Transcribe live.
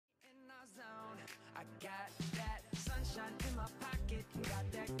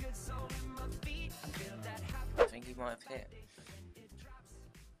I think he might have hit.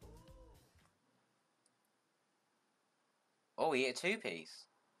 Oh, he hit a two-piece.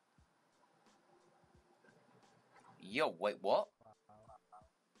 Yo, wait, what?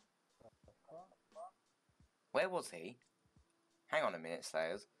 Where was he? Hang on a minute,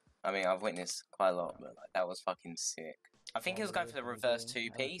 Slayerz. I mean, I've witnessed quite a lot, but like, that was fucking sick. I think he was going for the reverse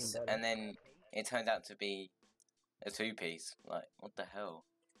two-piece, and then it turned out to be a two-piece. Like, what the hell?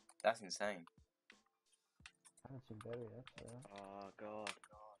 That's insane. I haven't seen better yet, so. Oh god.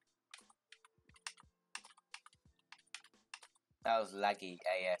 That was laggy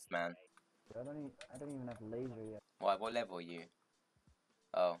AF, man. I don't even have laser yet. Why? What level are you?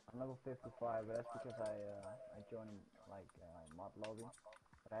 Oh. I'm level 55, but that's because I joined like mod lobby.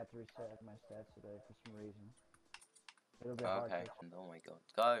 But I had to reset my stats today for some reason. It'll be hard. Okay. Oh my god.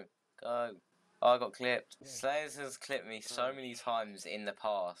 Go. Go. Oh, I got clipped. Yeah. Slayerz has clipped me so many times in the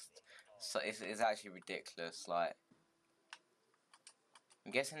past. So it's actually ridiculous. Like,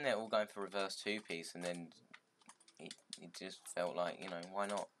 I'm guessing they're all going for reverse two-piece, and then he just felt like, you know, why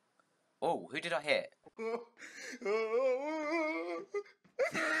not? Oh, who did I hit?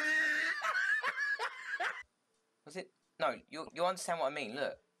 Was it? No, you understand what I mean.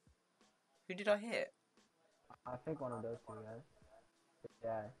 Look, who did I hit? I think one of those two guys.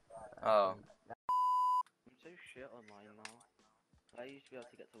 Yeah. Oh. I'm so shit online now. I used to be able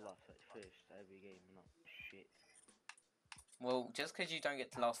to get to last first every game, not shit. Well, just because you don't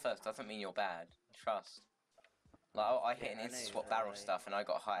get to last first doesn't mean you're bad. Trust. Like, I hit an instant swap barrel stuff and I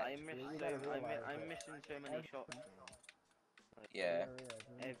got hyped. I'm missing so many shots now. Like, yeah.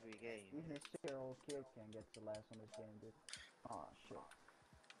 Every game. Even a 6-year-old kid can't get to last on this game, dude. Oh shit.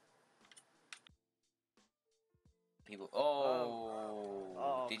 People.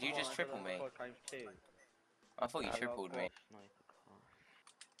 Oh. Did you just triple me? I thought you tripled me.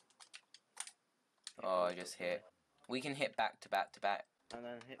 Oh, I just hit. We can hit back to back to back. And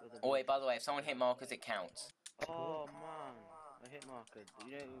then hit with a. Oh wait, by the way, if someone hit markers, it counts. Oh man, I hit markers.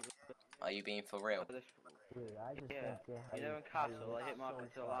 You know. Are you being for real? Dude, I just you know in Castle, I hit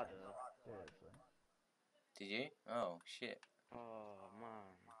markers to a ladder. Seriously. Did you? Oh shit. Oh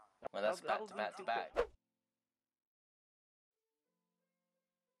man. Well, that's back to back to back.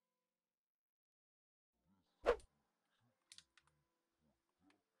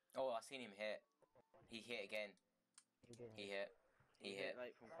 Oh, I seen him hit. He hit again. He hit. He hit.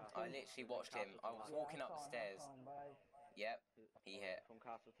 I literally watched him. I was walking up the stairs. Yep. He hit. From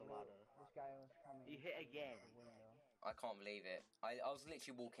castle to ladder. He hit again. I can't believe it. I was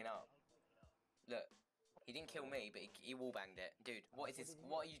literally walking up. Look. He didn't kill me, but he wallbanged it. Dude, what is this?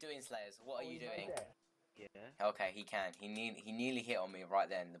 What are you doing, Slayerz? What are you doing? Yeah. Okay, he can. He nearly hit on me right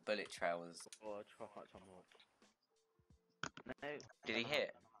then. The bullet trail was... Oh, I tried to up. No. Did he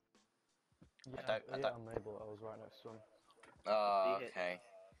hit? Yeah, I don't. I'm able. I was right next to him. Oh, okay.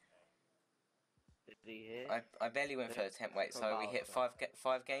 Did he hit? I barely went for a attempt. Wait, so we hit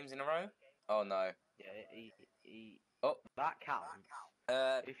five games in a row? Oh no. Yeah, he. Oh. That counts.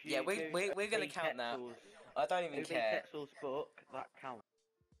 Yeah, we're gonna count that. I don't even care. Tetzel's book, that counts.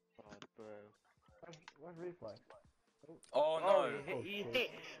 Oh, bro. What reflex? Oh no. He hit.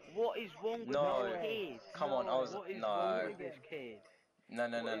 What is wrong with this kid? Come on, What is wrong with this kid? No.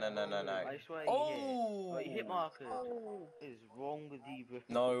 I swear he hit markers. What is wrong with you, bro?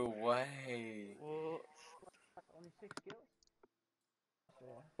 No way. What? Only 6 kills?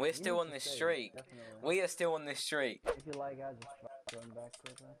 We're still on this streak. We are still on this streak. If you like, I just run back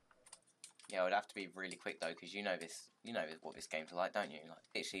quickly. Yeah, it would have to be really quick though, because you know what this game's like, don't you? Like,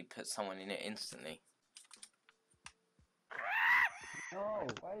 literally put someone in it instantly. No,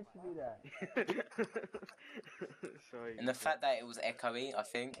 why did you do that? Sorry. And the fact that it was echoey, I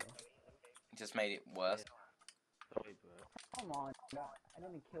think, just made it worse. Sorry, bro. Come on, I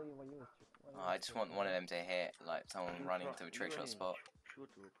didn't kill you when you were. Oh, I just want one of them to hit, like someone running to a trick shot spot. Shut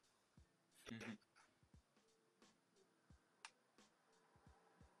up.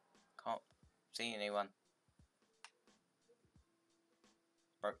 Can't see anyone.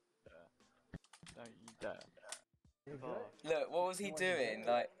 Bro. Don't you dare. Look, what was he doing?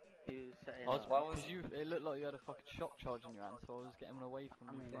 Like, it looked like you had a fucking shock charge in your hand, so I was getting away from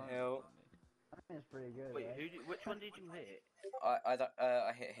you. What the hell? I mean, it's pretty good. Wait, right? which one did you hit?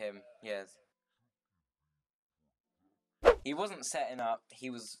 I hit him. Yes. He wasn't setting up. He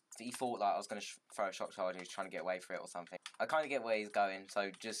thought like I was gonna throw a shock charge. He was trying to get away for it or something. I kind of get where he's going. So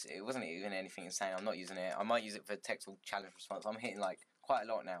it wasn't even anything insane. I'm not using it. I might use it for textual challenge response. I'm hitting like quite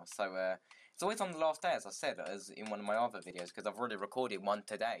a lot now. So It's always on the last day, as I said, as in one of my other videos, because I've already recorded one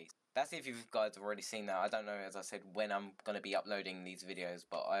today. That's if you guys have already seen that. I don't know, as I said, when I'm going to be uploading these videos,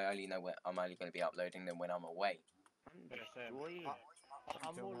 but I only know when I'm only going to be uploading them when I'm away.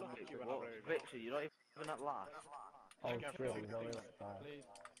 I'm more looking at you when I'm Victor, you're not even at last. Oh shit, he's already Please.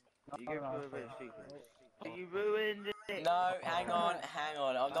 You go for a bit of sequence. You ruined it! No, hang on.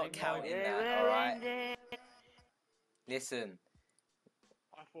 I'm not counting that, alright? Listen.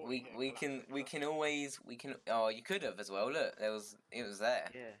 We can always oh, you could have as well. Look, it was there.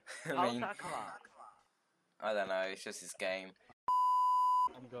 Yeah. I mean, that come out? I don't know. It's just this game.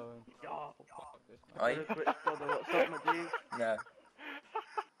 I'm going. Yo. Fuck this, man. Are Oi? you? What's up, my dude? No.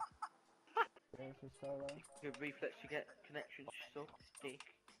 There's his solo. Good reflex, you get connection stuff. Dick.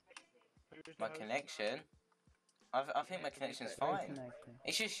 My connection. I think my connection's Great fine. connection.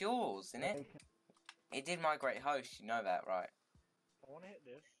 It's just yours, isn't it? It did migrate host. You know that, right? I want to hit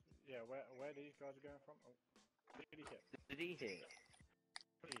this. Yeah, where these guys are going from? Oh, did he hit? Did he hit?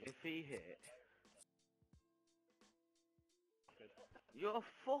 If he hit, you're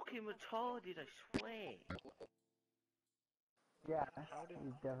fucking retarded, I swear. Yeah,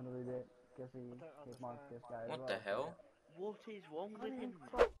 he definitely did. Guess he marked this guy as well. What the hell? What is wrong with him?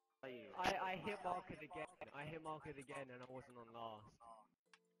 I hit marked again. I hit marked again and I wasn't on last.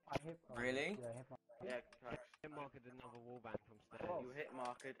 I hit marked. Really? Yeah, I hit marked. Yeah, I hit marked another wallbang from stairs. Bro. you hit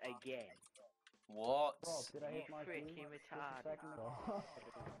marked again. What? Bro, did I You hit mark freaking just a retarded. second ago? No,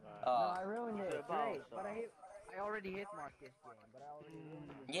 Oh. I ruined it. So Great, bad, but I already hit mark this game, but I already ruined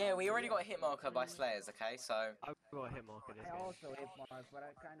this Yeah, we game. already got a hit marker by Slayerz. Okay, so I got a hit marked this I game. also hit mark, but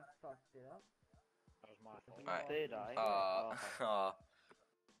I kind of fucked it up. That was my fault. Alright. Did I? oh.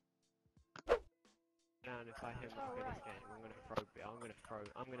 And if I hit marked this game,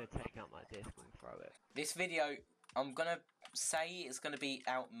 I'm gonna take out my disc and throw it. This video, I'm gonna say it's gonna be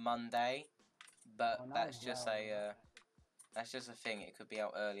out Monday, but Oh, no, that's it's just not. that's just a thing. It could be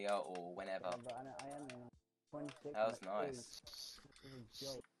out earlier or whenever. Yeah, but I am in 26. That was like, nice. This is a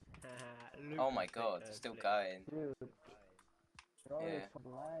joke. Oh my god, it's still going. Dude. You're always Yeah.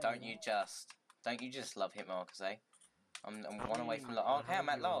 fucking lying, Don't man. you just love hit markers, eh? I'm one away from oh, okay, I'm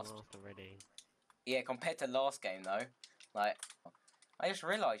at last. Already. Yeah, compared to last game though, like I just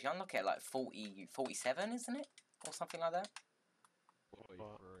realised you unlock it at like 40, 47, isn't it, or something like that? 43.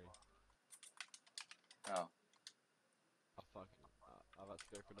 Oh, I've had to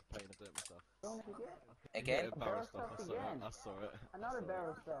go through the pain of doing it myself. Don't forget. again? Yeah, barrel stuff, Barrel stuff again. I saw it. Another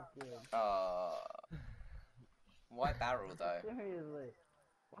barrel stuff, dude. Why barrel though? Seriously.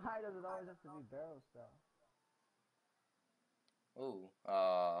 Why does it always have to be barrel stuff? Ooh,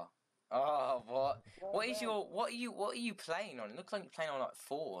 what? What is your? What are you playing on? It looks like you're playing on like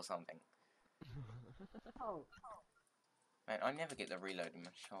 4 or something. Oh, Man, I never get the reload in my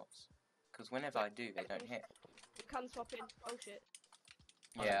shots, because whenever I do, they don't hit. You can swap in. Oh shit.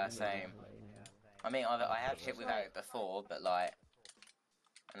 Yeah, same. I mean, I have shit without it before, but like,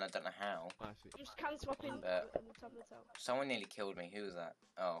 and I don't know how. Just can swap in But- on the top of the tower. Someone nearly killed me. Who was that?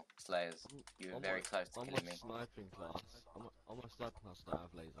 Oh, Slayerz. You were very close to killing me. Sniping class. On my sniping class, I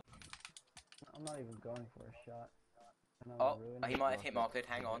have laser. I'm not even going for a shot. And I'm Oh, ruining he it. might have hit marked.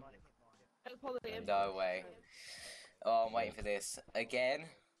 Hang on. It'll probably him. No way. Oh, I'm waiting for this again.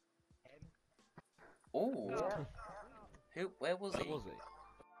 Ooh. Yeah. Who? Where was Where he? was it?